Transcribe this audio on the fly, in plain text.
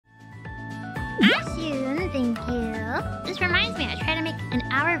Soon, thank you. This reminds me, I try to make an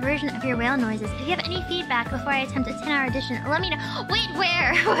hour version of your whale noises. If you have any feedback before I attempt a 10-hour edition, let me know. Wait,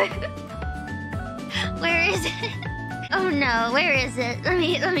 where? Where is it? Oh no, where is it? Let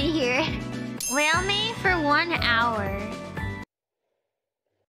me hear. Whalemei for 1 hour.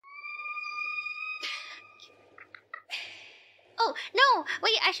 Oh, no!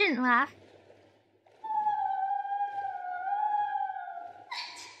 Wait, I shouldn't laugh.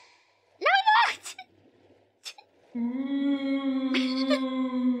 No,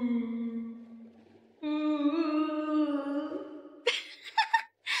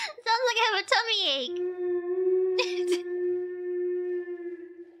 sounds like I have a tummy ache.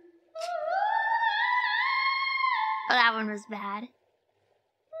 Oh, that one was bad.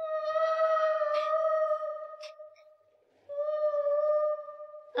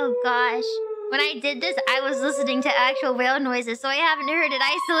 Oh gosh. When I did this, I was listening to actual whale noises, so I haven't heard it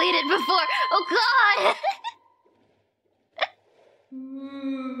isolated before. Oh god!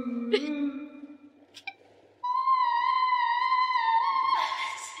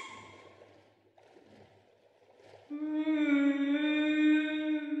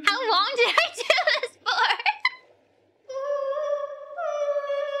 How long did I do this for?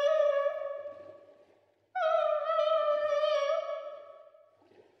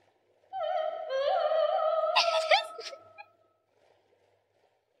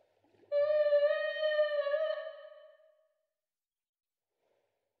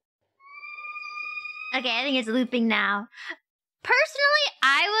 Okay, I think it's looping now. Personally,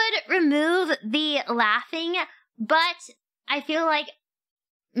 I would remove the laughing, but I feel like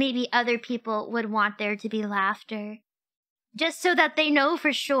maybe other people would want there to be laughter. Just so that they know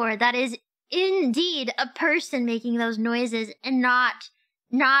for sure that is indeed a person making those noises and not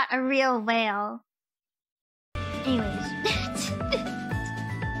a real whale. Anyways.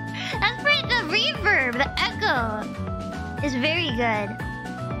 That's great, the reverb, the echo is very good.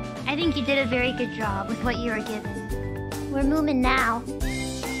 I think you did a very good job with what you were given. We're moving now.